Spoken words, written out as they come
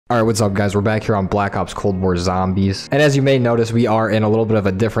Alright, what's up guys? We're back here on Black Ops Cold War Zombies. And as you may notice, we are in a little bit of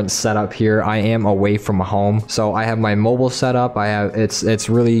a different setup here. I am away from home. So I have my mobile setup. It's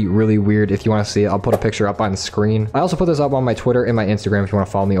really weird. If you want to see it, I'll put a picture up on the screen. I also put this up on my Twitter and my Instagram if you want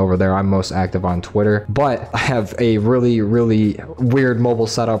to follow me over there. I'm most active on Twitter. But I have a really weird mobile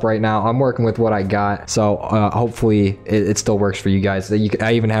setup right now. I'm working with what I got. So hopefully it still works for you guys.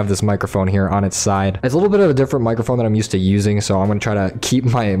 I even have this microphone here on its side. It's a little bit of a different microphone that I'm used to using. So I'm going to try to keep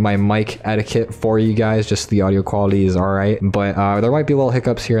my mic etiquette for you guys, just the audio quality is all right, but there might be little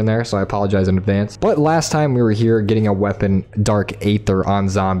hiccups here and there, so I apologize in advance. But last time we were here getting a weapon, Dark Aether, on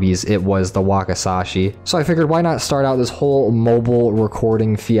zombies, it was the Wakizashi. So I figured why not start out this whole mobile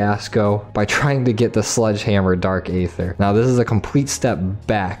recording fiasco by trying to get the Sledgehammer Dark Aether. Now this is a complete step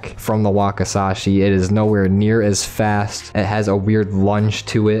back from the Wakizashi. It is nowhere near as fast. It has a weird lunge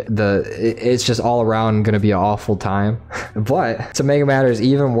to it. It's just all around gonna be an awful time. But to make matters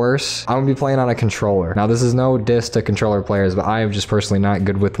even worse, I'm gonna be playing on a controller. Now this is no diss to controller players, but I am just personally not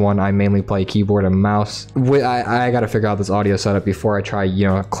good with one. I mainly play keyboard and mouse. I gotta figure out this audio setup before I try,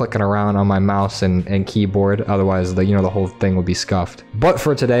 clicking around on my mouse and keyboard. Otherwise, the whole thing will be scuffed. But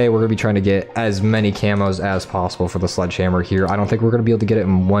for today, we're gonna be trying to get as many camos as possible for the Sledgehammer here. I don't think we're gonna be able to get it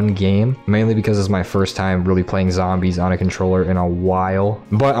in one game, mainly because it's my first time really playing zombies on a controller in a while.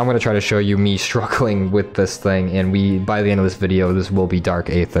 But I'm gonna try to show you me struggling with this thing, and by the end of this video, this will be Dark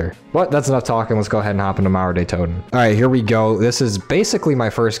Aether. But that's enough talking. Let's go ahead and hop into Mauer Day Toten. All right, here we go. This is basically my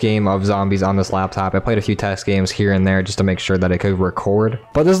first game of zombies on this laptop. I played a few test games here and there just to make sure that it could record.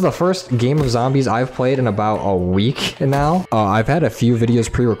 But this is the first game of zombies I've played in about a week now. I've had a few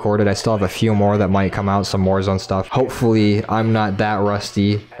videos pre-recorded. I still have a few more that might come out, some Warzone stuff. Hopefully, I'm not that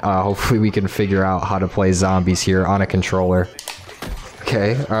rusty. Hopefully, we can figure out how to play zombies here on a controller.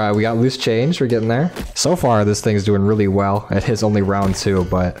 Okay, all right, we got loose change. We're getting there. So far, this thing's doing really well. It is only round 2,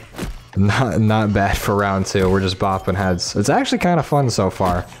 but not bad for round 2. We're just bopping heads. It's actually kind of fun so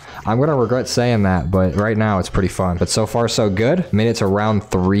far. I'm gonna regret saying that, but right now it's pretty fun. But so far, so good. I mean, it's a round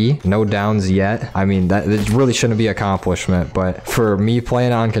 3. No downs yet. I mean, that it really shouldn't be an accomplishment, but for me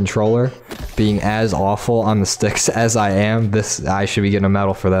playing on controller, being as awful on the sticks as I am, I should be getting a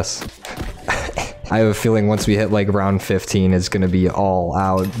medal for this. I have a feeling once we hit like round 15, it's gonna be all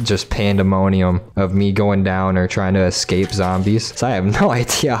out, just pandemonium of me going down or trying to escape zombies. So I have no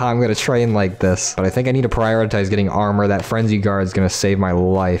idea how I'm gonna train like this, but I think I need to prioritize getting armor. That frenzy guard is gonna save my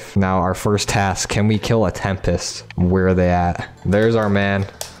life. Now our first task, can we kill a Tempest? Where are they at? There's our man.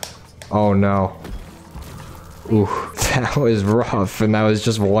 Oh no. Ooh, that was rough, and that was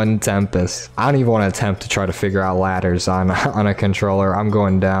just one Tempest. I don't even want to attempt to try to figure out ladders on a controller. I'm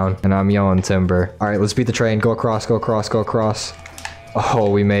going down, and I'm yelling timber. All right, let's beat the train. Go across, go across, go across. Oh,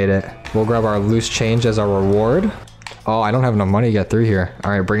 we made it. We'll grab our loose change as our reward. Oh, I don't have enough money to get through here.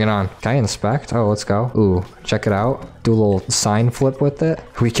 All right, bring it on. Can I inspect? Oh, let's go. Ooh, check it out. Do a little sign flip with it.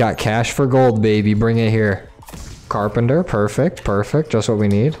 We got cash for gold, baby. Bring it here. Carpenter, perfect, perfect. Just what we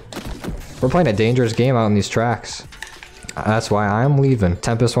need. We're playing a dangerous game out in these tracks. That's why I'm leaving.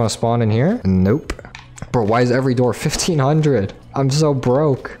 Tempest want to spawn in here? Nope. Bro, why is every door 1500? I'm so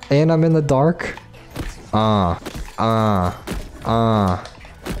broke. And I'm in the dark.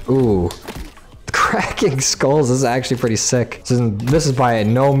 Ooh. Cracking skulls is actually pretty sick. This is by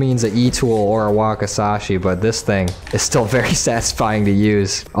no means an E-tool or a Wakizashi, but this thing is still very satisfying to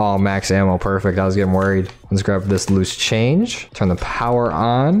use. Oh, max ammo, perfect. I was getting worried. Let's grab this loose change, turn the power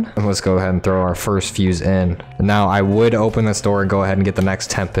on, and let's go ahead and throw our first fuse in. Now, I would open this door and go ahead and get the next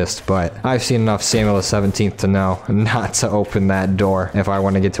Tempest, but I've seen enough Samuel the 17th to know not to open that door if I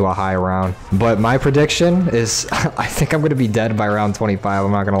want to get to a high round. But my prediction is I think I'm going to be dead by round 25.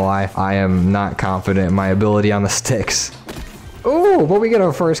 I'm not going to lie. I am not confident in my ability on the sticks. Ooh, but we get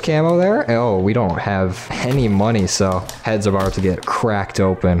our first camo there. Oh, we don't have any money, so heads are about to get cracked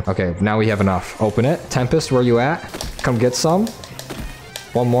open. Okay, now we have enough. Open it. Tempest, where you at? Come get some.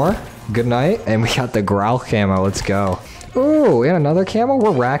 One more. Good night. And we got the growl camo. Let's go. Ooh, and another camo.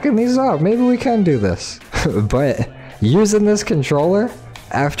 We're racking these up. Maybe we can do this. But using this controller,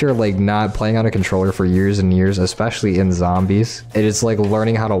 after like not playing on a controller for years and years, especially in zombies, it is like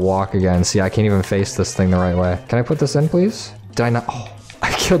learning how to walk again. See, I can't even face this thing the right way. Can I put this in, please? Did I not? Oh,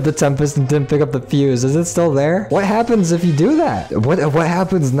 I killed the Tempest and didn't pick up the fuse. Is it still there? What happens if you do that? What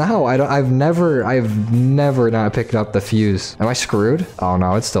happens now? I've never not picked up the fuse. Am I screwed? Oh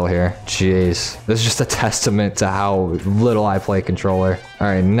no, it's still here. Jeez. This is just a testament to how little I play controller. All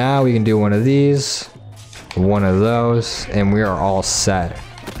right, now we can do one of these, one of those, and we are all set.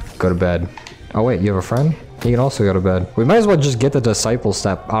 Go to bed. Oh wait, you have a friend? He can also go to bed. We might as well just get the disciple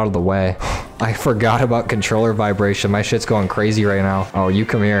step out of the way. I forgot about controller vibration. My shit's going crazy right now. Oh, you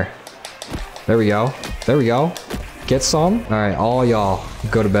come here. There we go. There we go. Get some. All right, all y'all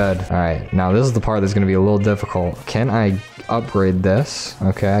go to bed. All right, now this is the part that's gonna be a little difficult. Can I upgrade this?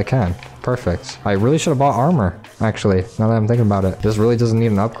 Okay, I can. Perfect. I really should have bought armor, actually, now that I'm thinking about it. This really doesn't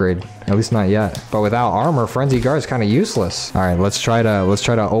need an upgrade, at least not yet. But without armor, Frenzy Guard is kind of useless. All right, let's try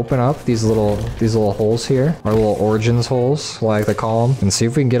to open up these little holes here, our little origins holes, like they call them, and see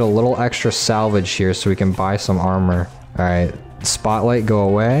if we can get a little extra salvage here so we can buy some armor. All right. Spotlight, go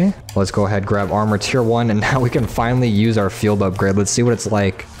away. Let's go ahead, grab armor tier 1, and now we can finally use our field upgrade. Let's see what it's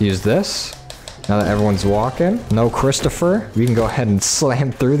like. Use this. Now that everyone's walking. No Christopher. We can go ahead and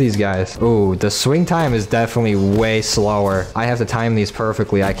slam through these guys. Ooh, the swing time is definitely way slower. I have to time these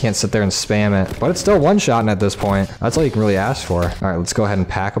perfectly. I can't sit there and spam it. But it's still one-shotting at this point. That's all you can really ask for. All right, let's go ahead and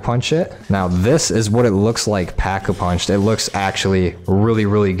pack-a-punch it. Now, this is what it looks like pack-a-punched. It looks actually really,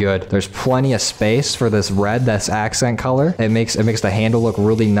 really good. There's plenty of space for this red, that's accent color. It makes the handle look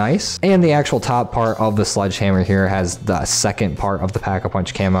really nice. And the actual top part of the sledgehammer here has the second part of the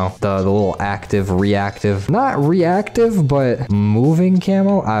pack-a-punch camo. The little active, reactive, not reactive, but moving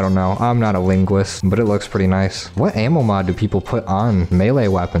camo. I don't know. I'm not a linguist, but it looks pretty nice. What ammo mod do people put on melee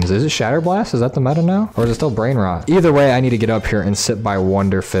weapons? Is it Shatter Blast? Is that the meta now? Or is it still Brain Rot? Either way, I need to get up here and sit by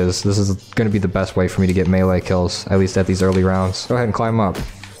Wonder Fizz. This is going to be the best way for me to get melee kills, at least at these early rounds. Go ahead and climb up.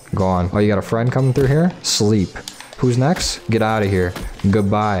 Go on. Oh, you got a friend coming through here? Sleep. Who's next? Get out of here.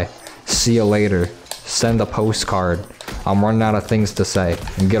 Goodbye. See you later. Send a postcard. I'm running out of things to say.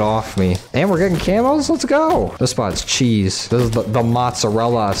 Get off me. And we're getting camos? Let's go. This spot's cheese. This is the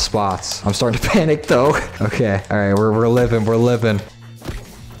mozzarella spots. I'm starting to panic though. Okay. All right. We're living. We're living.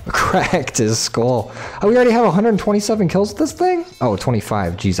 Cracked his skull. Oh, we already have 127 kills with this thing? Oh,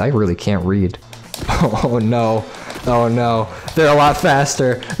 25. Jeez, I really can't read. Oh no. Oh no. They're a lot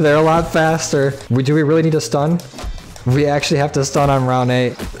faster. They're a lot faster. Do we really need to stun? We actually have to stun on round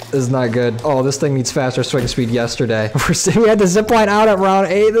 8. This is not good. Oh, this thing needs faster swing speed yesterday. We had to zipline out at round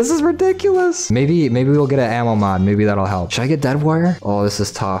 8. This is ridiculous. Maybe we'll get an ammo mod. Maybe that'll help. Should I get Deadwire? Oh, this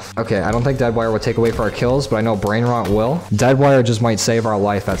is tough. Okay, I don't think Deadwire will take away for our kills, but I know Brain Rot will. Deadwire just might save our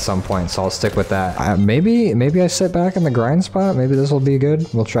life at some point, so I'll stick with that. Maybe I sit back in the grind spot. Maybe this will be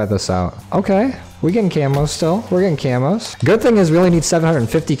good. We'll try this out. Okay. We're getting camos still. We're getting camos. Good thing is we only need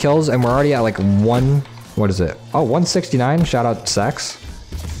 750 kills, and we're already at like what is it? Oh, 169. Shout out Sex.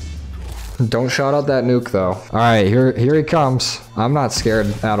 Don't shout out that nuke though. All right, here he comes. I'm not scared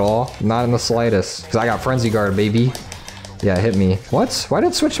at all. Not in the slightest. Because I got Frenzy Guard, baby. Yeah, hit me. What? Why did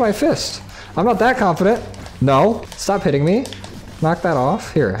it switch my fist? I'm not that confident. No. Stop hitting me. Knock that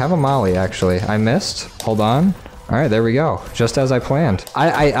off. Here, have a molly, actually. I missed. Hold on. All right, there we go. Just as I planned.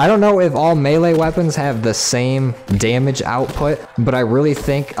 I don't know if all melee weapons have the same damage output, but I really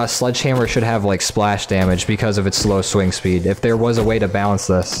think a sledgehammer should have like splash damage because of its slow swing speed. If there was a way to balance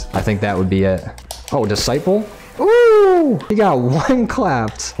this, I think that would be it. Oh, Disciple? Ooh, he got one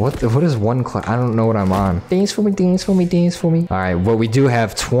clapped. What is one clap? I don't know what I'm on. Dance for me, dance for me, dance for me. All right, well, we do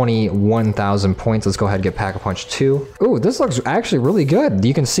have 21,000 points. Let's go ahead and get Pack-a-Punch 2. Ooh, this looks actually really good.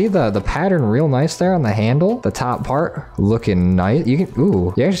 You can see the pattern real nice there on the handle. The top part looking nice. You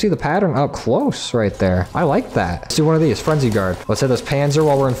actually see the pattern up close right there. I like that. Let's do one of these, Frenzy Guard. Let's hit this Panzer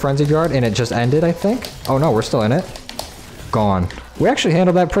while we're in Frenzy Guard, and it just ended, I think. Oh no, we're still in it. Gone. We actually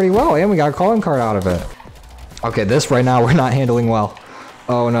handled that pretty well, and we got a calling card out of it. Okay, this right now we're not handling well.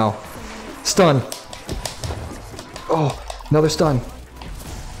 Oh no. Stun. Oh, another stun.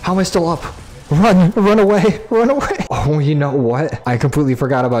 How am I still up? Run away, run away. Oh, you know what? I completely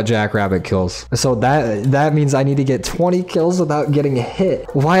forgot about Jackrabbit kills. So that means I need to get 20 kills without getting hit.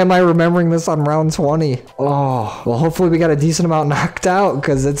 Why am I remembering this on round 20? Oh, well, hopefully we got a decent amount knocked out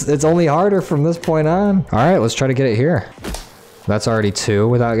because it's only harder from this point on. All right, let's try to get it here. That's already 2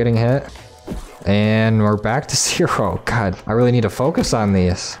 without getting hit. And we're back to 0. God, I really need to focus on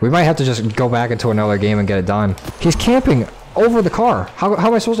these. We might have to just go back into another game and get it done. He's camping over the car. How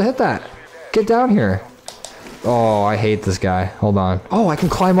am I supposed to hit that? Get down here. Oh, I hate this guy. Hold on. Oh, I can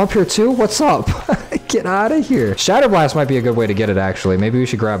climb up here too? What's up? Get out of here. Shatter Blast might be a good way to get it, actually. Maybe we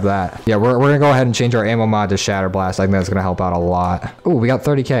should grab that. Yeah, we're gonna go ahead and change our ammo mod to Shatter Blast. I think that's gonna help out a lot. Oh, we got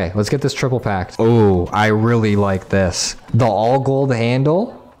 30K. Let's get this triple packed. Oh, I really like this. The all gold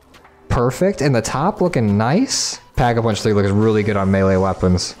handle. Perfect. And the top looking nice. Pack-a-Punch 3 looks really good on melee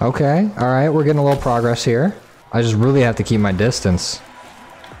weapons. Okay. All right. We're getting a little progress here. I just really have to keep my distance.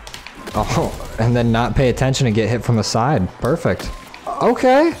 Oh, and then not pay attention and get hit from the side. Perfect.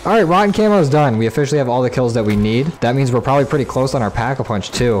 Okay. All right. Rotten Camo is done. We officially have all the kills that we need. That means we're probably pretty close on our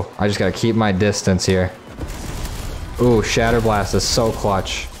Pack-a-Punch too. I just got to keep my distance here. Ooh, Shatter Blast is so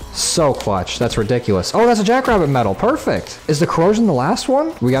clutch. So clutch. That's ridiculous. Oh, that's a jackrabbit medal. Perfect. Is the corrosion the last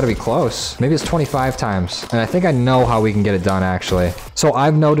one? We got to be close. Maybe it's 25 times. And I think I know how we can get it done, actually. So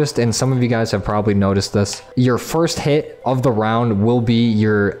I've noticed, and some of you guys have probably noticed this, your first hit of the round will be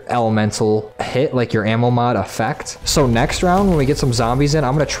your elemental hit, like your ammo mod effect. So next round, when we get some zombies in,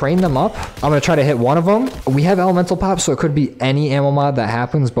 I'm going to train them up. I'm going to try to hit one of them. We have elemental pop, so it could be any ammo mod that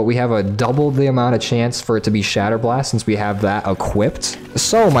happens, but we have a double the amount of chance for it to be Shatter Blast since we have that equipped.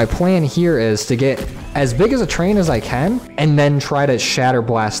 So my plan here is to get as big as a train as I can and then try to Shatter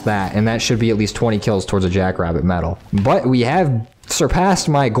Blast that, and that should be at least 20 kills towards a jackrabbit medal. But we have surpassed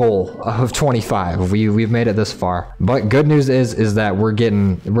my goal of 25. We've made it this far. But good news is that we're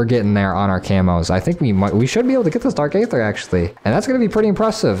getting there on our camos. I think we should be able to get this Dark Aether actually, and that's gonna be pretty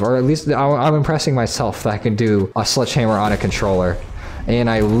impressive, or at least I'm impressing myself that I can do a sledgehammer on a controller. And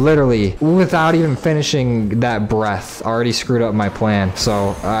I literally, without even finishing that breath, already screwed up my plan.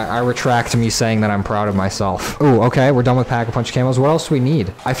 So I retract me saying that I'm proud of myself. Ooh, okay, we're done with Pack-a-Punch camos. What else do we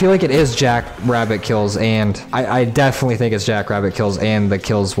need? I feel like it is jackrabbit kills, and I definitely think it's jackrabbit kills and the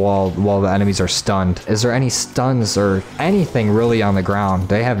kills while the enemies are stunned. Is there any stuns or anything really on the ground?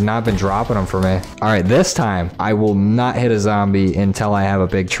 They have not been dropping them for me. All right, this time I will not hit a zombie until I have a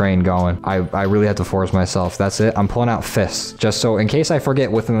big train going. I really have to force myself. That's it. I'm pulling out fists just so in case I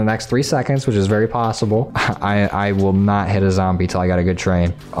forget within the next 3 seconds, which is very possible, I will not hit a zombie till I got a good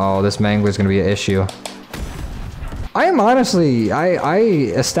train. Oh, this mangler is going to be an issue. I am honestly, I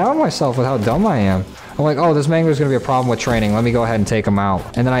astound myself with how dumb I am. I'm like, oh, this mangler is going to be a problem with training. Let me go ahead and take him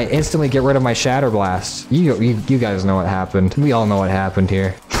out. And then I instantly get rid of my Shatter Blast. You guys know what happened. We all know what happened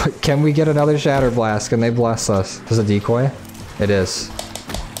here. Can we get another Shatter Blast? Can they bless us? Is this a decoy? It is.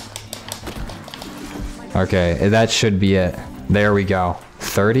 Okay, that should be it. There we go.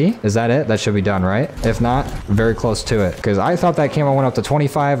 30? Is that it? That should be done, right? If not, very close to it. Because I thought that camo went up to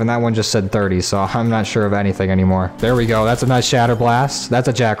 25 and that one just said 30, so I'm not sure of anything anymore. There we go. That's a nice Shatter Blast. That's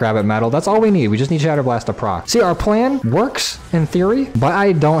a jackrabbit medal. That's all we need. We just need Shatter Blast to proc. See, our plan works in theory, but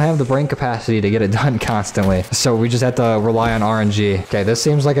I don't have the brain capacity to get it done constantly. So we just have to rely on RNG. Okay, this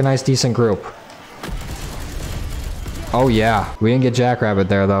seems like a nice, decent group. Oh yeah, we didn't get jackrabbit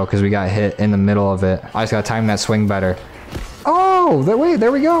there though, because we got hit in the middle of it. I just gotta time that swing better. Oh, wait,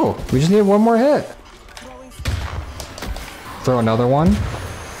 there we go. We just need one more hit. Throw another one.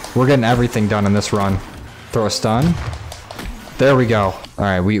 We're getting everything done in this run. Throw a stun. There we go. All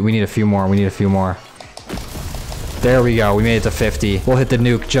right, we need a few more. We need a few more. There we go. We made it to 50. We'll hit the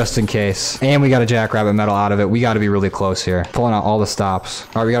nuke just in case. And we got a jackrabbit medal out of it. We got to be really close here. Pulling out all the stops.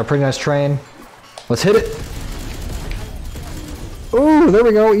 All right, we got a pretty nice train. Let's hit it. Ooh, there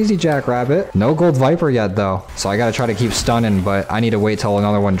we go. Easy jackrabbit. No gold viper yet, though. So I gotta try to keep stunning, but I need to wait till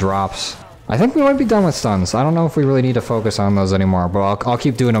another one drops. I think we might be done with stuns. I don't know if we really need to focus on those anymore, but I'll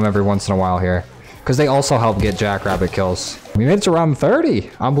keep doing them every once in a while here. Because they also help get jackrabbit kills. We made it to round 30.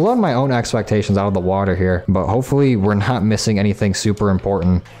 I'm blowing my own expectations out of the water here, but hopefully we're not missing anything super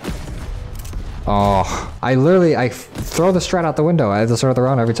important. Oh, I throw the strat out the window at the start of the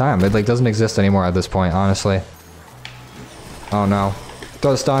round every time. It doesn't exist anymore at this point, honestly. Oh no.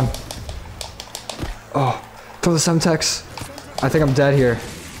 Throw the stun. Oh, throw the Semtex. I think I'm dead here.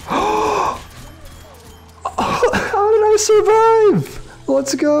 Oh, how did I survive?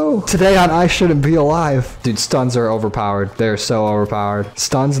 Let's go. Today on I Shouldn't Be Alive. Dude, stuns are overpowered. They're so overpowered.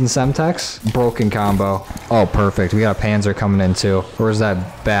 Stuns and Semtex, broken combo. Oh, perfect. We got a Panzer coming in too. Where's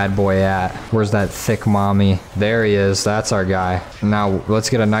that bad boy at? Where's that thick mommy? There he is. That's our guy. Now, let's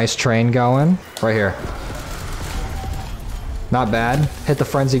get a nice train going. Right here. Not bad. Hit the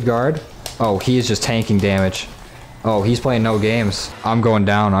frenzied guard. Oh, he is just tanking damage. Oh, he's playing no games. I'm going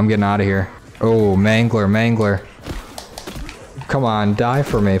down. I'm getting out of here. Oh, mangler. Come on, die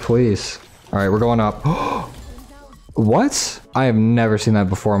for me, please. All right, we're going up. What? I have never seen that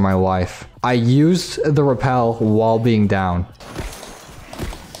before in my life. I used the rappel while being down.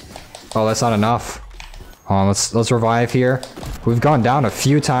 Oh, that's not enough. Hold on, let's revive here. We've gone down a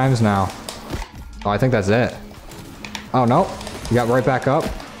few times now. Oh, I think that's it. Oh, no. We got right back up.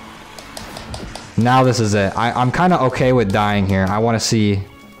 Now this is it. I'm kind of okay with dying here. I want to see...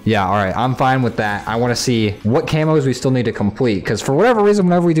 Yeah, all right. I'm fine with that. I want to see what camos we still need to complete. Because for whatever reason,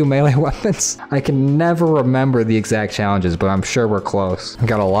 whenever we do melee weapons, I can never remember the exact challenges. But I'm sure we're close. We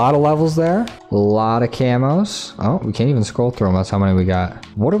got a lot of levels there. A lot of camos. Oh, we can't even scroll through them. That's how many we got.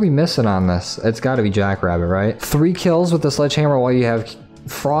 What are we missing on this? It's got to be Jackrabbit, right? 3 kills with the sledgehammer while you have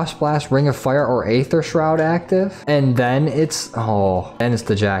Frost Blast, Ring of Fire, or Aether Shroud active. And then it's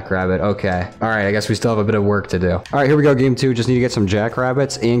the Jackrabbit. Okay. All right, I guess we still have a bit of work to do. All right, here we go, game 2. Just need to get some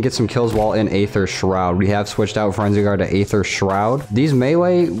Jackrabbits and get some kills while in Aether Shroud. We have switched out Frenzy Guard to Aether Shroud. These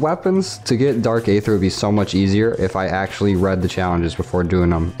melee weapons to get Dark Aether would be so much easier if I actually read the challenges before doing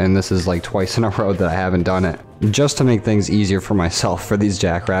them. And this is like twice in a row that I haven't done it. Just to make things easier for myself for these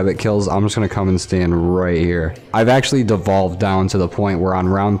Jackrabbit kills, I'm just gonna come and stand right here. I've actually devolved down to the point where on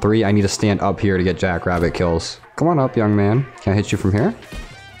round 3, I need to stand up here to get Jackrabbit kills. Come on up, young man. Can I hit you from here?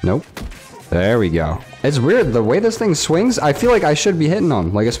 Nope. There we go. It's weird, the way this thing swings, I feel like I should be hitting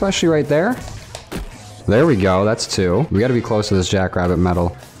them, like especially right there. There we go, that's 2. We gotta be close to this Jackrabbit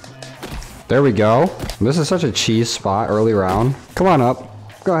medal. There we go. This is such a cheese spot early round. Come on up.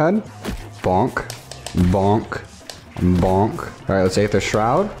 Go ahead. Bonk. Bonk. Bonk. Alright, let's Aether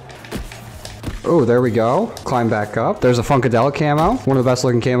Shroud. Oh, there we go. Climb back up. There's a Funkadelic camo. One of the best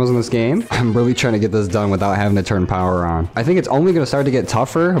looking camos in this game. I'm really trying to get this done without having to turn power on. I think it's only going to start to get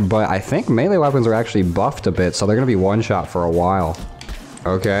tougher, but I think melee weapons are actually buffed a bit, so they're going to be one-shot for a while.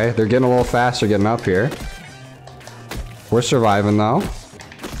 Okay, they're getting a little faster getting up here. We're surviving though.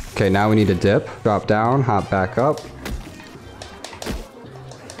 Okay, now we need to dip. Drop down, hop back up.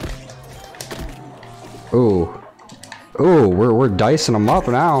 Ooh. Ooh, we're dicing them up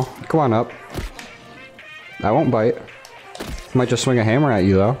now. Come on up. I won't bite. Might just swing a hammer at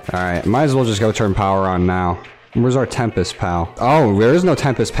you though. Alright, might as well just go turn power on now. Where's our Tempest pal? Oh, there is no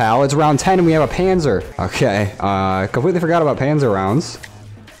Tempest pal. It's round 10 and we have a Panzer. Okay, completely forgot about Panzer rounds.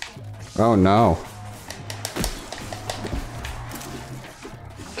 Oh no.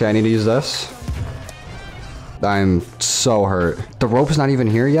 Okay, I need to use this. I'm so hurt. The rope is not even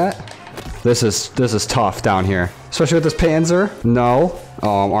here yet? This is tough down here. Especially with this Panzer. No.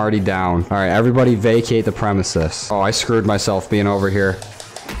 Oh, I'm already down. All right, everybody vacate the premises. Oh, I screwed myself being over here.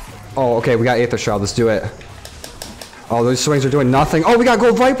 Oh, okay, we got Aether Shroud. Let's do it. Oh, those swings are doing nothing. Oh, we got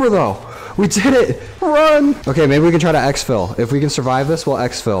Gold Viper, though. We did it. Run. Okay, maybe we can try to exfil. If we can survive this, we'll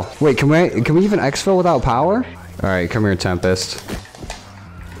exfil. Wait, can we even exfil without power? All right, come here, Tempest.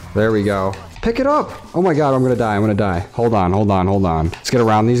 There we go. Pick it up. Oh my god, I'm gonna die. I'm gonna die. Hold on, hold on, hold on. Let's get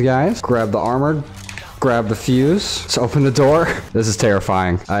around these guys. Grab the armor. Grab the fuse. Let's open the door. This is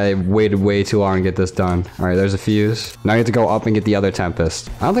terrifying. I waited way too long to get this done. All right, there's a fuse. Now you have to go up and get the other Tempest.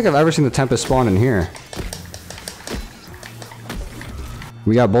 I don't think I've ever seen the Tempest spawn in here.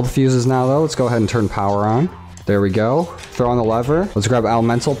 We got both fuses now, though. Let's go ahead and turn power on. There we go. Throw on the lever. Let's grab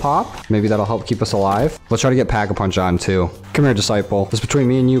Elemental Pop. Maybe that'll help keep us alive. Let's try to get Pack-a-Punch on, too. Come here, Disciple. This is between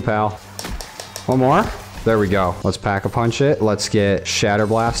me and you, pal. One more. There we go. Let's Pack-a-Punch it. Let's get Shatter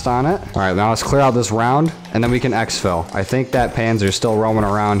Blast on it. All right, now let's clear out this round, and then we can exfil. I think that Panzer's still roaming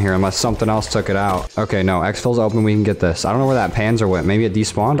around here unless something else took it out. Okay, no, exfil's open. We can get this. I don't know where that Panzer went. Maybe it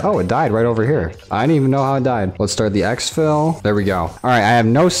despawned? Oh, it died right over here. I didn't even know how it died. Let's start the exfil. There we go. All right, I have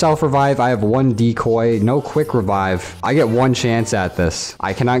no self-revive. I have 1 decoy, no quick revive. I get 1 chance at this.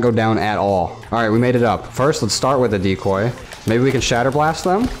 I cannot go down at all. All right, we made it up. First, let's start with a decoy. Maybe we can Shatter Blast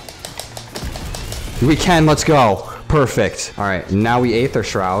them? We can, let's go. Perfect. All right, now we Aether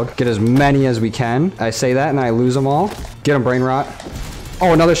Shroud. Get as many as we can. I say that and I lose them all. Get them, Brain Rot.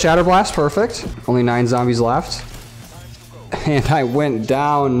 Oh, another Shatter Blast, perfect. Only 9 zombies left. And I went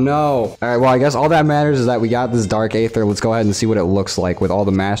down, no. All right, well, I guess all that matters is that we got this Dark Aether. Let's go ahead and see what it looks like with all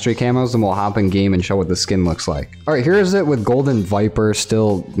the Mastery camos, and we'll hop in game and show what the skin looks like. All right, here is it with Golden Viper.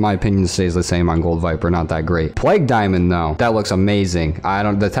 Still, my opinion stays the same on Gold Viper, not that great. Plague Diamond, though, that looks amazing.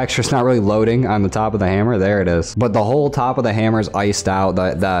 The texture's not really loading on the top of the hammer. There it is. But the whole top of the hammer is iced out.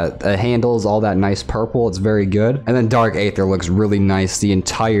 The handles, all that nice purple, it's very good. And then Dark Aether looks really nice. The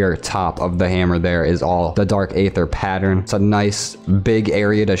entire top of the hammer there is all the Dark Aether pattern. It's a nice big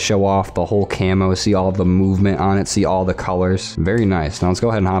area to show off the whole camo, see all the movement on it, see all the colors. Very nice. Now let's go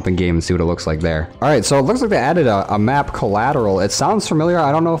ahead and hop in game and see what it looks like there. All right, so it looks like they added a map Collateral. It sounds familiar.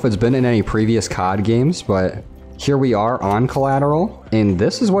 I don't know if it's been in any previous COD games, but here we are on Collateral, and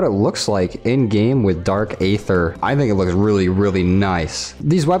this is what it looks like in game with Dark Aether. I think it looks really, really nice.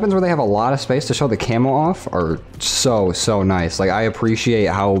 These weapons where they have a lot of space to show the camo off are so nice. Like, I appreciate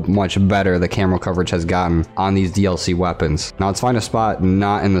how much better the camera coverage has gotten on these DLC weapons. Now let's find a spot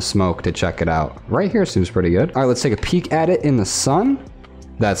not in the smoke to check it out. Right here seems pretty good. All right, let's take a peek at it in the sun.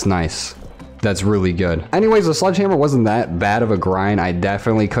 That's nice. That's really good. Anyways, the Sledgehammer wasn't that bad of a grind. I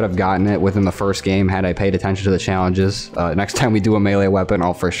definitely could have gotten it within the first game had I paid attention to the challenges. Next time we do a melee weapon,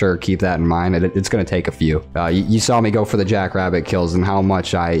 I'll for sure keep that in mind. It's going to take a few. You saw me go for the Jackrabbit kills and how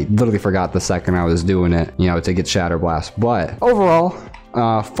much I literally forgot the second I was doing it, you know, to get Shatter Blast. But overall,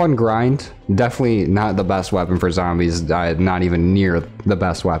 Fun grind. Definitely not the best weapon for zombies. Not even near the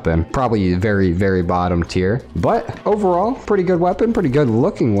best weapon. Probably very, very bottom tier. But overall, pretty good weapon. Pretty good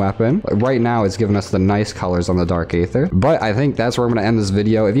looking weapon. Right now, it's giving us the nice colors on the Dark Aether. But I think that's where I'm going to end this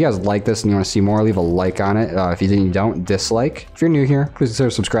video. If you guys like this and you want to see more, leave a like on it. If you don't, dislike. If you're new here, please consider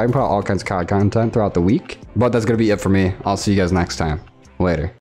subscribing. Put out all kinds of COD content throughout the week. But that's going to be it for me. I'll see you guys next time. Later.